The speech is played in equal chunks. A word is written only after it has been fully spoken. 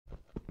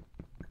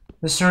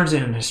This turns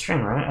it into a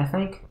string, right? I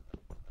think.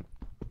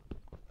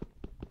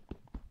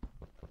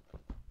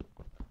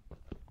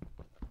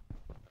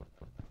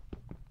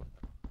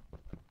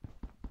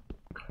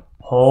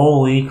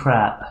 Holy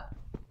crap.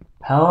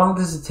 How long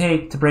does it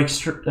take to break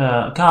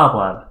a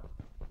cobweb?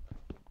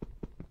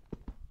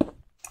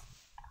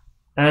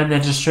 And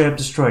then just straight up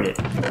destroyed it.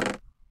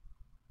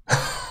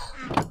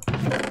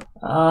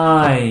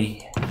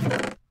 Aye.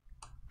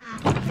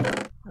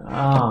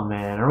 Oh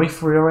man, are we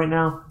for real right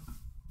now?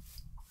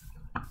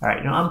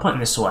 Alright, no, I'm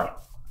putting this away.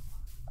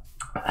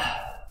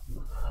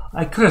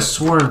 I could have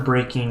sworn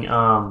breaking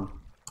a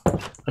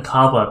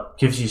cobweb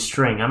gives you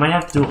string. I might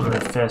have to do it with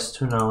a fist,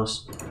 who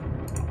knows.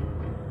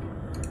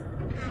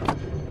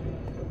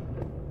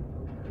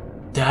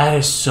 That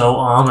is so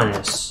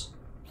ominous.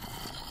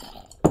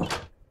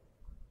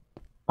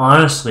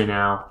 Honestly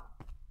now.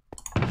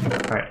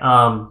 Alright,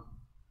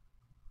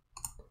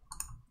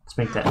 let's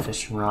make that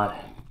fishing rod.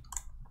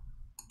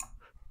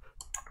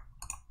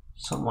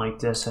 Something like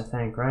this, I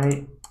think,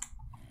 right?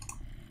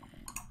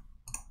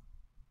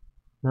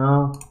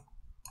 No.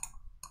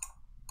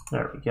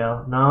 There we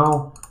go.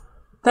 No.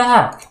 What the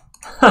heck?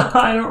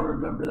 I don't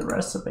remember the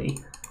recipe.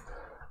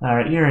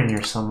 Alright, you're in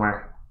here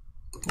somewhere.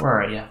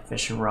 Where are you,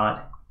 fishing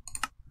rod?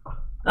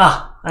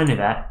 Ah, I knew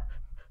that.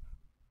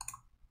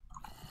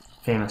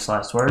 Famous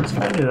last words.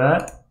 I knew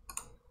that.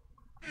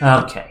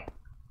 Okay.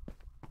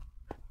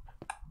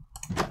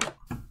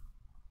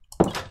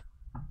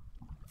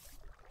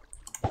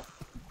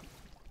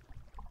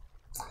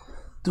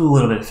 Do a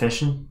little bit of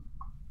fishing.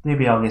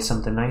 Maybe I'll get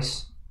something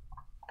nice.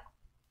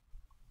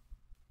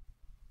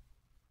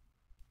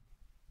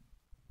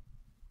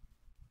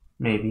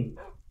 Maybe.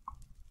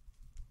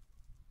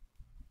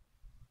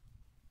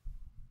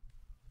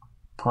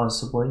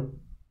 Possibly.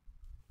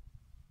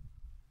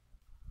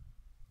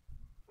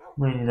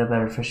 Might need a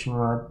better fishing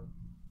rod.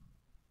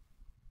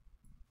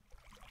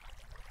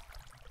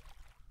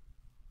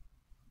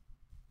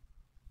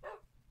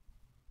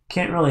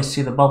 Can't really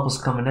see the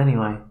bubbles coming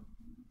anyway.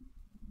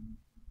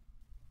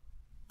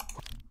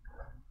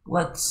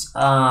 Let's head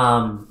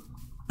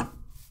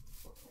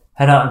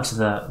out into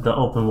the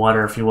open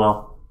water, if you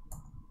will.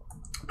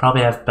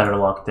 Probably have better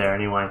luck there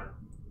anyway.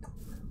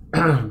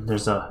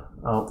 There's a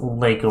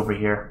lake over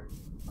here.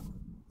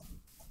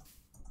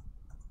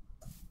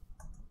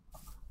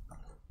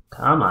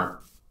 Come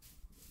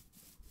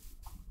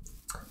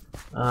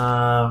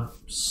on.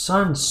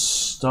 Sun's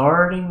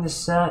starting to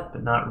set,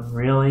 but not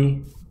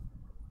really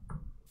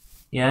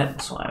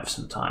yet, so I have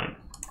some time.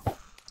 There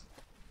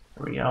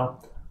we go.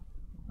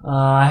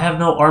 I have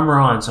no armor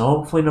on, so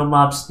hopefully no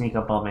mobs sneak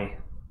up on me.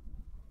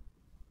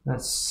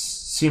 That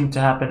seemed to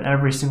happen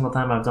every single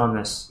time I've done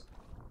this.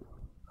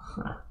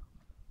 Huh.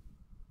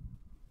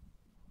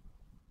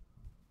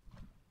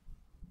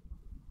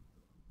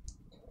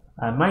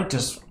 I might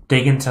just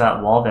dig into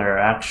that wall there,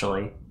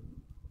 actually.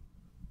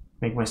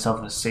 Make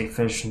myself a safe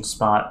fishing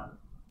spot.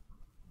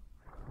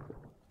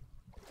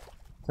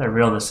 If I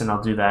reel this in,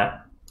 I'll do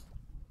that.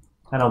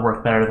 That'll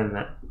work better than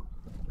that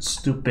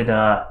stupid,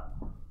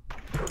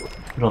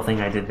 little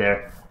thing I did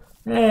there.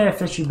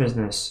 Fishy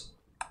business.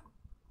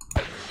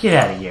 Get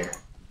out of here.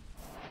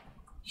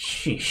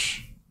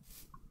 Sheesh.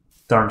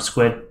 Darn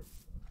squid.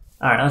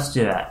 Alright, let's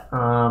do that.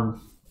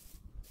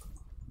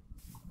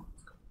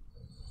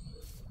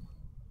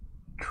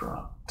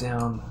 Drop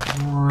down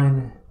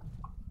 1,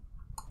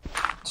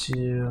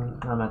 2.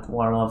 I'm at the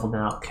water level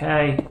now.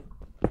 Okay.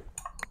 There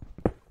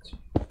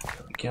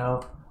we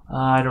go.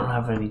 I don't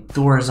have any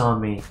doors on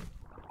me.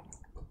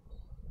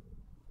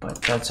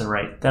 But that's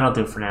alright. That'll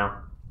do for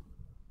now.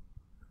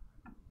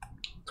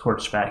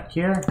 Torch back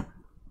here.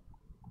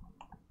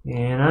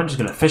 And I'm just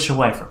going to fish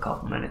away for a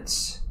couple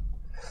minutes.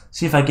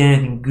 See if I get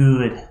anything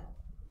good.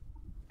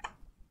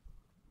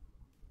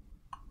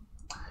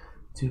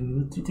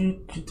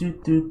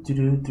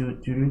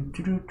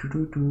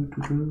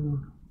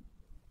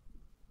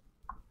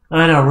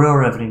 I know, real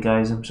riveting,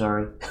 guys. I'm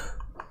sorry.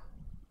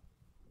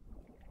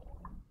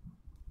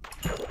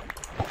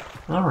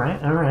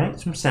 Alright, alright.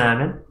 Some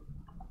salmon.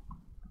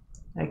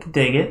 I can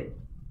dig it.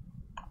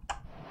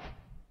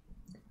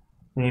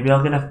 Maybe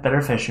I'll get a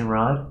better fishing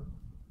rod.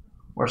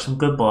 Or some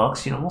good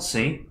books, you know, we'll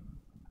see.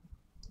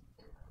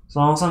 As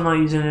long as I'm not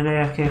using an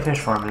AFK fish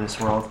farm in this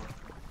world,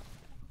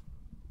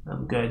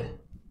 I'm good.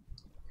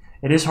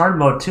 It is hard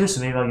mode too,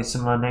 so maybe I'll get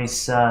some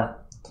nice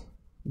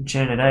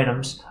enchanted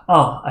items.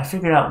 Oh, I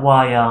figured out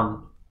why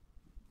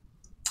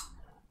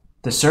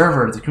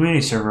the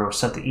community server was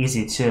set to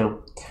easy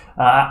too.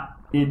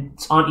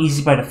 It's on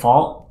easy by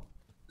default,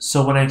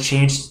 so when I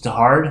changed it to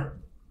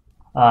hard,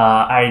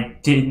 I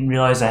didn't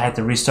realize I had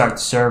to restart the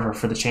server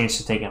for the change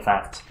to take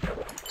effect.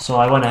 So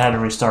I went ahead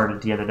and restarted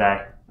it the other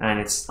day, and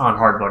it's on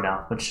hard mode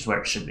now, which is where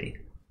it should be.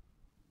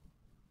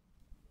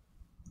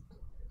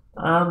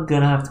 I'm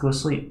gonna have to go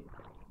sleep.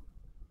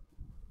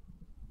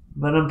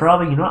 But I'm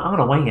probably, you know what, I'm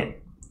gonna wing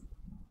it.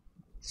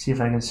 See if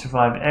I can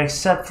survive,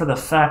 except for the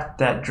fact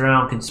that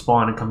drown can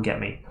spawn and come get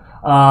me.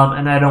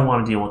 And I don't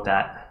want to deal with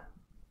that.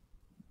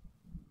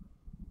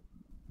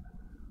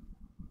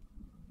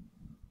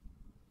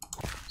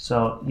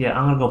 So yeah,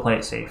 I'm gonna go play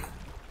it safe.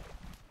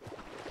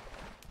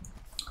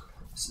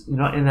 You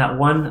know, in that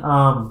one,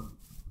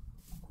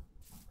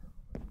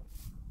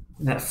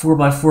 that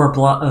 4x4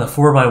 block, the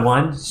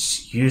 4x1,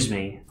 excuse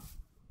me,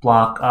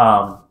 block,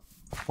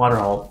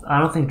 waterhole. I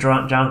don't think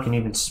John can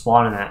even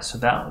spawn in that, so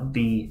that would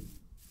be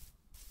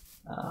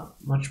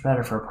much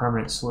better for a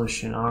permanent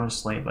solution,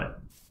 honestly.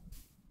 But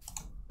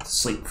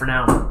sleep for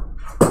now.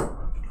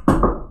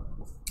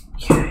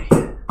 Okay,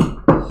 there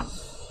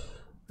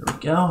we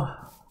go.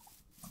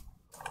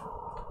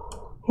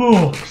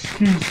 Oh,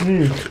 excuse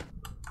me.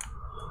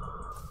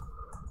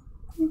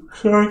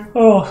 Sorry.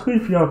 Oh,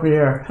 sleepy up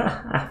here.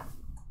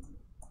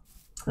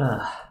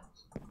 Look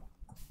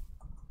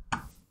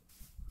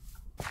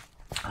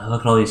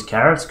at all these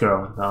carrots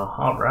growing, though.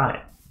 All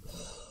right.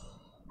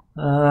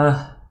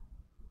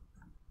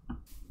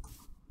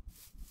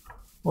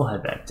 We'll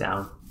head back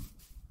down.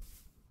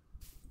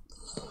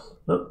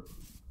 Oh.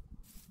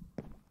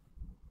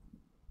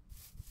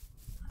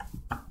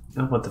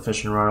 I'll put the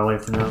fishing rod away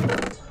for now.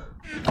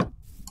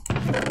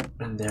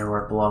 And there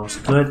where it belongs.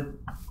 Good.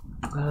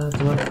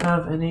 Do I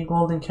have any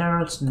golden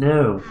carrots?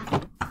 No.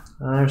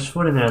 There's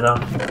food in there though.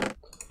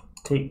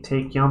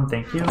 Take, yum,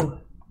 thank you.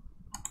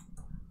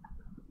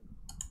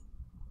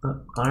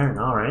 Iron,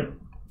 alright.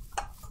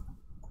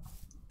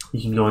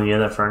 You can go in the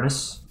other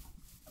furnace.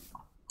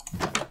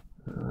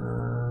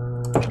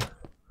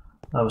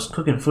 I was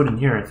cooking food in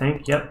here, I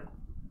think. Yep.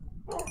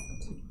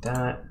 Take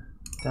that.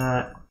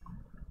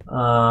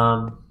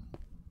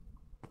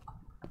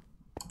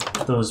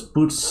 Those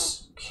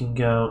boots can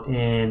go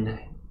in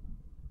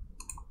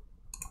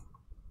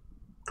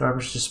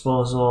garbage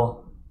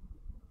disposal.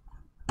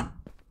 There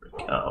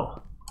we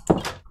go.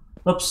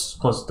 Oops,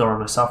 closed the door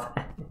on myself.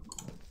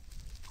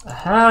 I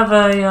have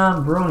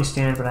a brewing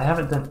stand, but I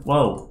haven't done,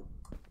 whoa,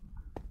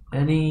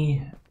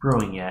 any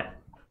brewing yet.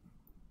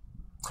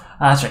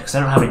 That's right, because I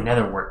don't have any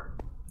netherwort,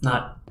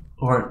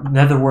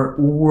 netherwort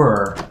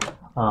or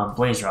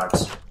blaze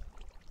rods.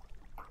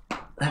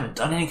 I haven't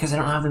done any because I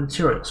don't have the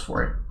materials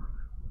for it.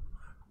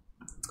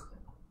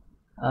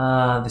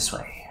 This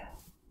way.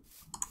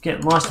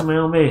 Getting lost in my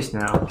own base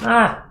now.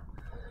 Ah!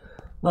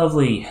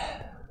 Lovely.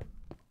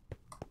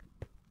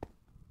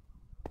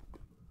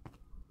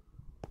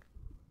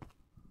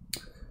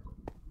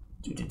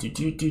 I'm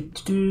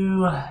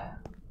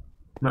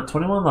at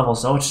 21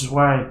 levels though, which is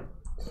where I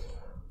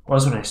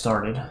was when I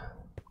started.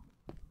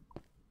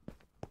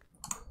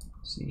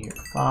 Let's see here,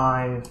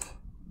 5.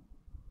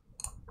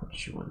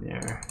 Put you in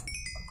there.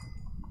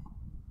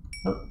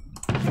 Oh.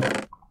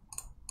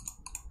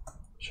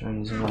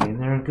 Chinese one in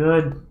there,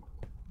 good.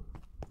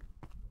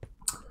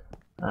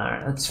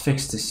 Alright, let's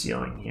fix the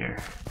ceiling here.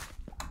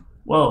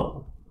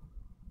 Whoa.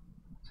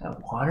 Is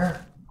that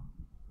water?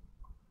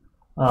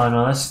 Oh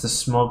no, that's the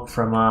smoke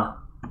from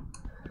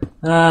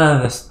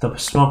the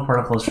smoke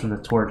particles from the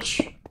torch.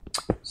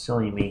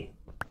 Silly me.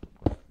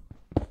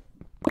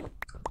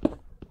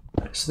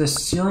 Right, so this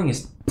ceiling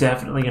is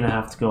definitely gonna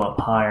have to go up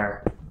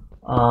higher.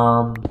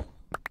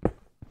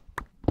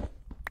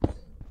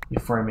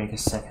 Before I make a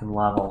second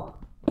level.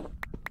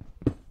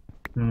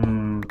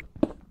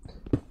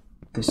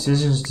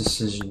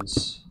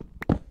 Decisions.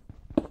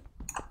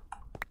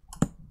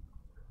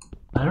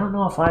 I don't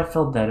know if I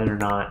filled that in or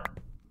not.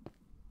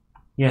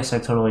 Yes, I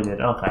totally did.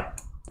 Okay.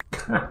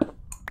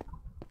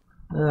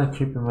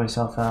 Creeping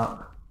myself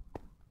out.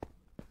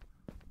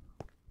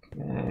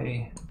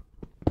 Okay.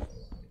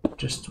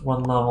 Just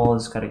one level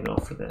has got to go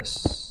for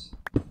this.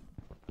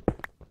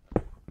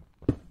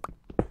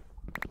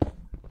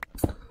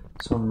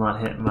 So I'm not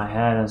hitting my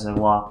head as I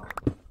walk.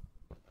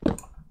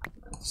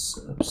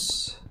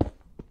 Oops.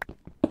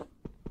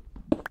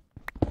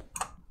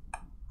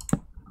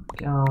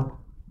 Go.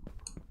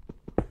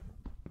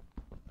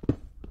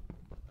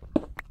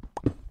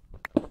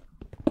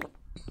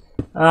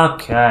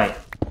 Okay.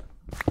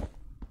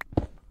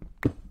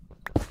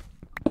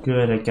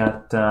 Good, I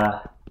got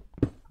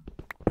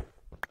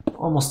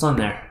almost done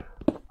there.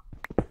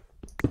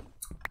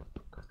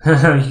 You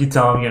can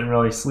tell I'm getting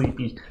really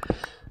sleepy.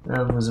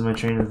 I'm losing my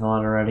train of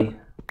thought already.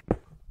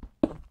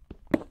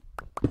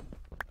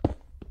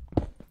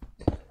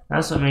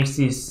 That's what makes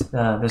these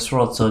this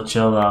world so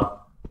chill though.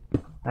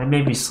 I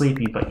may be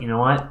sleepy, but you know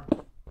what?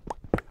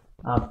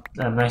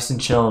 I'm nice and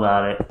chill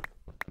about it.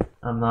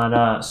 I'm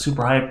not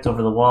super hyped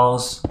over the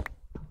walls.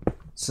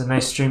 It's a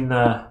nice stream,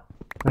 nice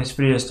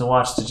videos to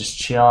watch to just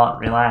chill out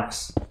and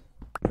relax.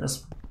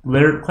 That's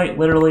quite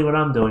literally what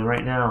I'm doing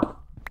right now.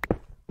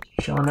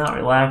 Chilling out,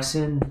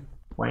 relaxing,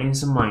 playing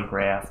some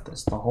Minecraft.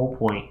 That's the whole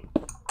point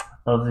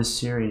of this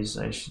series,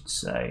 I should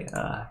say.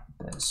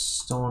 That's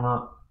stone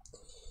up.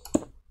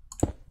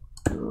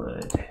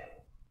 Good.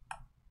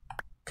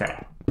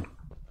 Okay.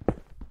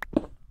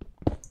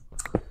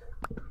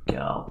 There we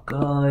go.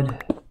 Good.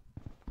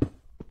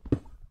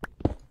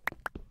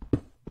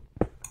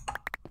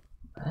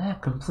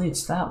 That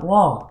completes that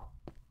wall.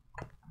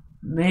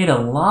 Made a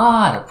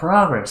lot of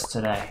progress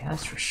today,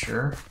 that's for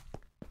sure.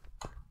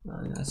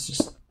 Let's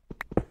just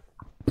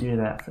do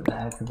that for the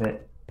heck of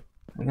it.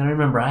 I gotta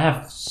remember, I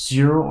have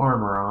 0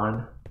 armor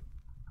on.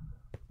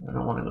 I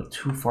don't want to go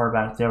too far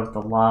back there with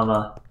the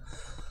lava.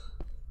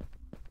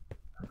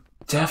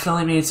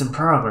 Definitely made some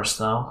progress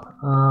though.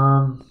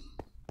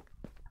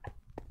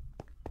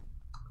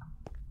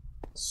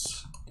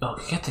 Oh,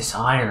 get this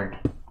iron.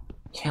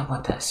 Can't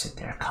let that sit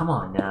there. Come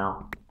on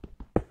now.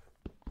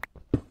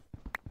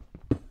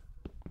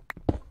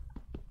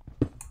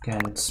 Go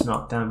ahead and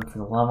smelt them for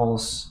the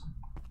levels.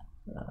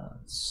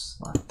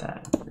 Slot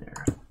that in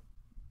there.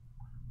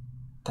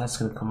 That's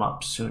gonna come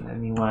up soon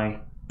anyway.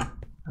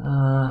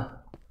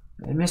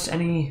 Did I miss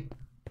any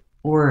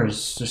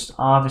ores? Just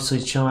obviously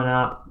chilling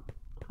out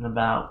and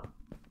about.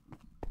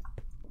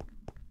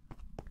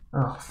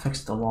 Oh,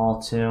 fixed the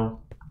wall too.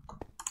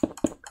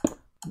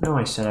 No,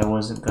 I said I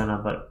wasn't gonna,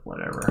 but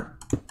whatever.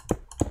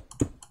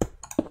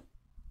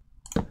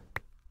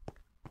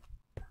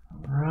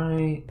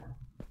 Alright.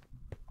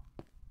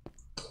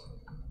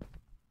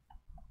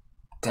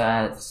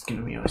 That's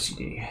giving me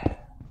OCD.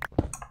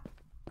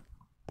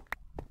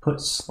 Put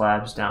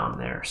slabs down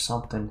there or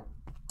something.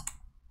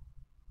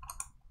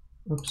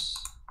 Oops.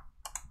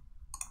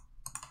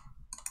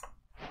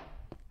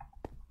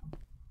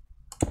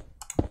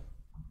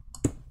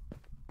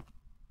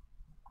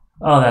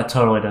 Oh, that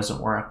totally doesn't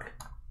work.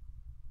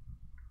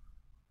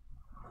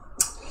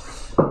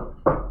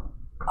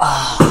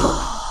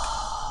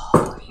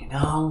 You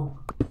know,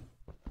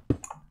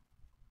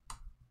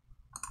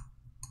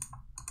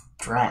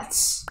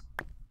 drats.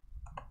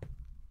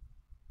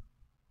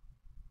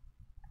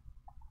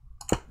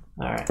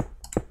 Alright,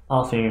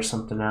 I'll figure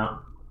something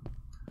out.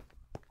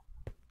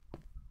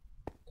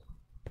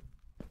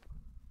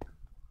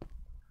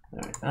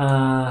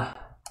 Alright,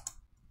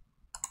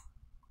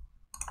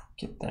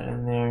 get that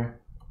in there.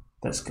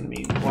 That's gonna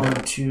be 1,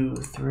 2,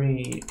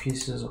 3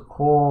 pieces of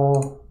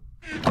coal.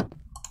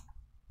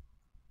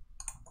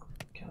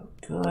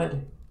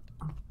 Good.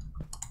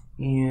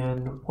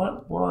 And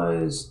what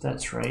was,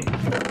 that's right.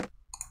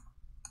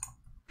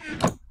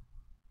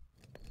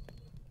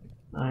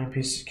 9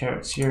 pieces of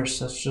carrots here,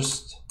 so that's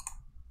just,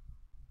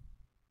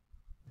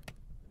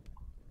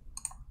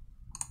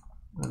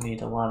 I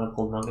need a lot of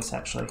gold nuggets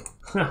actually.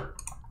 I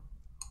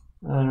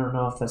don't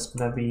know if that's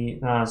gonna be,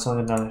 no, it's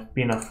only gonna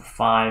be enough for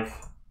 5.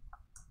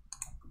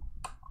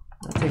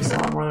 That takes a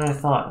lot more than I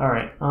thought.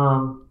 Alright,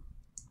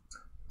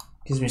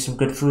 gives me some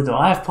good food though.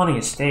 I have plenty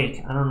of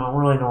steak. I don't know,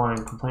 really don't want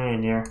to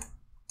complain here.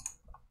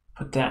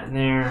 Put that in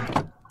there.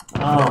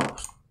 Oh,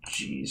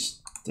 jeez.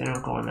 They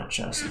don't go in that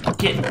chest.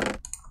 Get!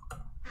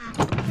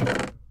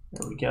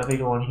 There we go, they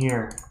go in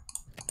here.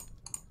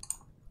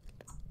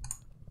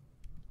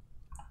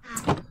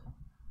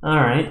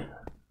 Alright.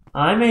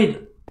 I made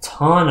a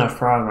ton of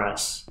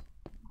progress.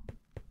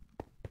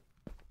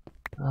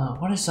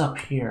 What is up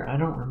here? I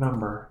don't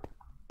remember.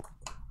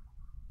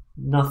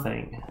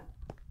 Nothing.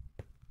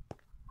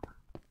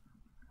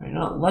 Alright,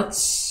 now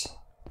let's...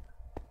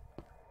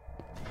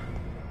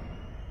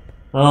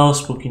 Oh,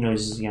 spooky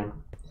noises again.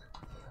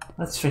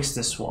 Let's fix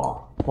this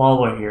wall while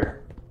we're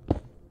here.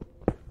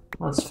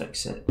 Let's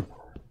fix it.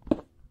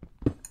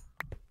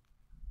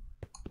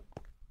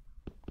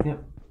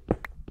 Yep.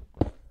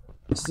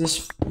 So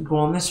this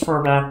going this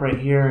far back right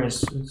here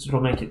is it'll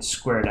make it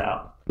squared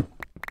out.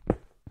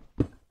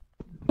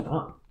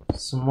 Oh,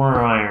 some more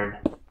iron.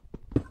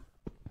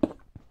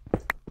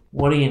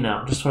 What do you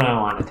know? Just what I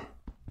wanted.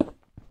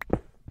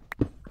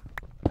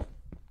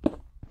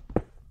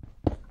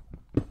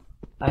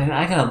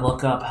 I gotta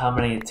look up how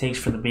many it takes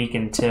for the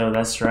beacon too.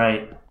 That's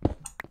right.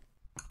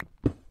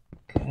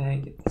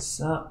 Okay, get this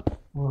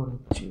up. 1,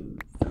 2,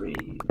 3.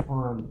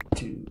 1,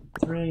 2,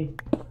 3.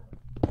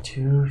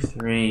 2,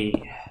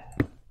 3.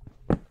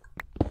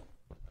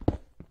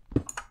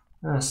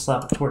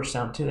 Slap a torch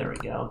down too. There we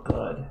go.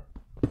 Good.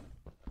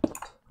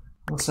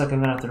 Looks like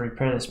I'm gonna have to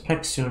repair this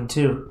pick soon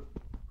too.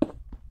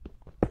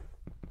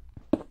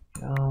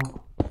 Go.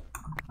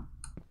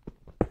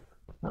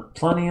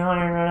 Plenty of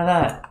iron out of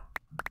that.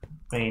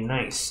 Very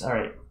nice.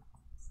 Alright.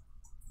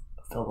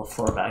 Fill the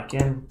floor back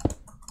in.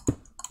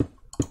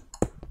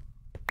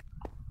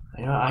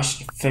 You know, I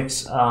should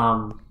fix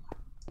the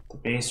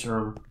base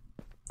room.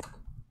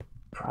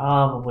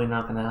 Probably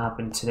not gonna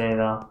happen today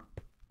though.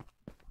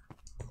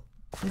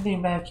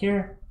 Anything back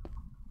here?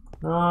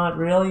 Not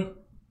really.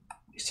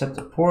 Except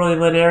a poorly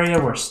lit area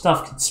where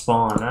stuff can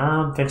spawn.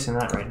 I'm fixing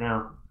that right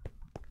now.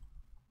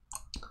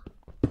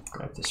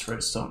 Grab this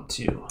redstone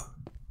too.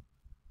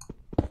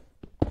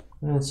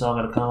 It's all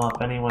gonna come up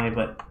anyway,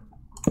 but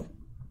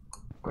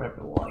grab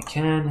it while I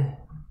can.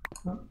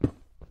 Oh.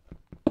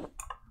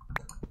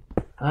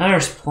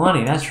 There's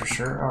plenty, that's for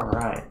sure.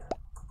 Alright.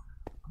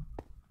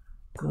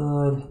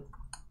 Good.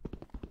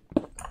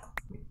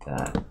 Get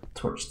that.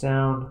 Torch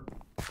down.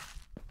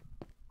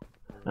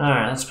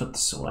 Alright, let's put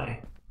this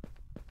away.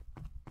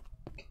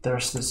 Get the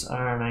rest of this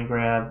iron I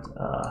grabbed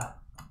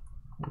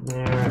in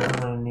there. I'm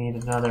gonna need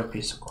another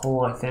piece of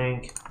coal, I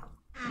think.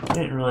 I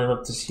didn't really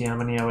look to see how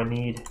many I would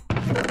need.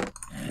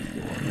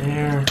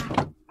 There.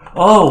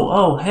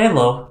 Oh,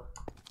 hello.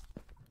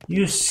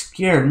 You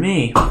scared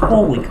me.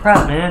 Holy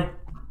crap, man.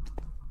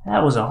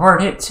 That was a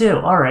hard hit too.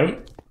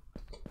 Alright.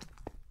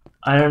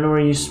 I don't know where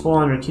you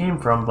spawned or came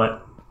from,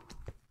 but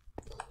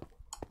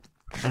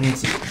I need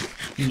to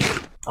eat.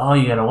 Oh,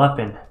 you got a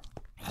weapon.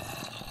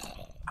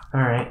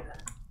 Alright.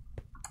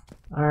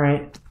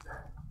 Alright.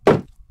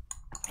 You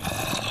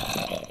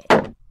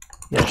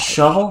got a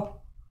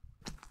shovel?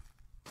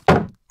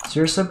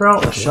 Seriously,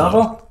 bro? A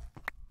shovel?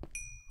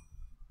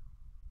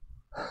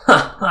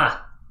 Ha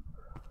ha!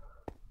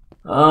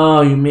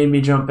 Oh, you made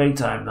me jump big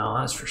time though,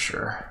 that's for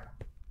sure.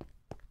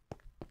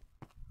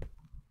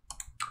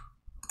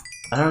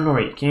 I don't know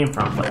where you came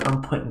from, but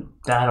I'm putting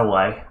that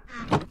away.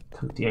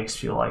 Took the X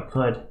fuel I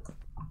could.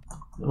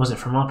 Was it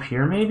from up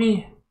here,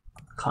 maybe?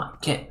 Can't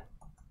get.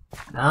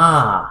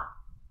 Nah.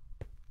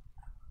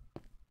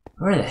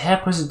 Where the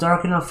heck was it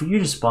dark enough for you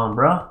to spawn,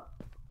 bro?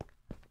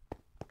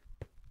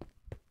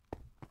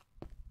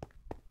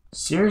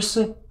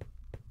 Seriously?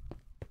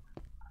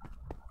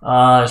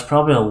 There's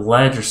probably a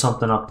ledge or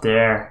something up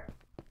there.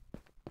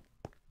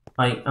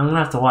 Like, I'm gonna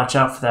have to watch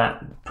out for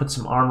that. Put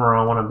some armor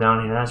on when I'm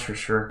down here, that's for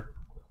sure.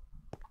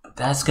 But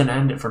that's gonna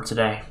end it for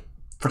today.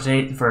 For the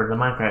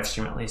Minecraft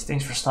stream at least.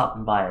 Thanks for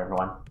stopping by,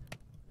 everyone.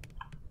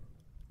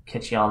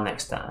 Catch y'all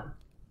next time.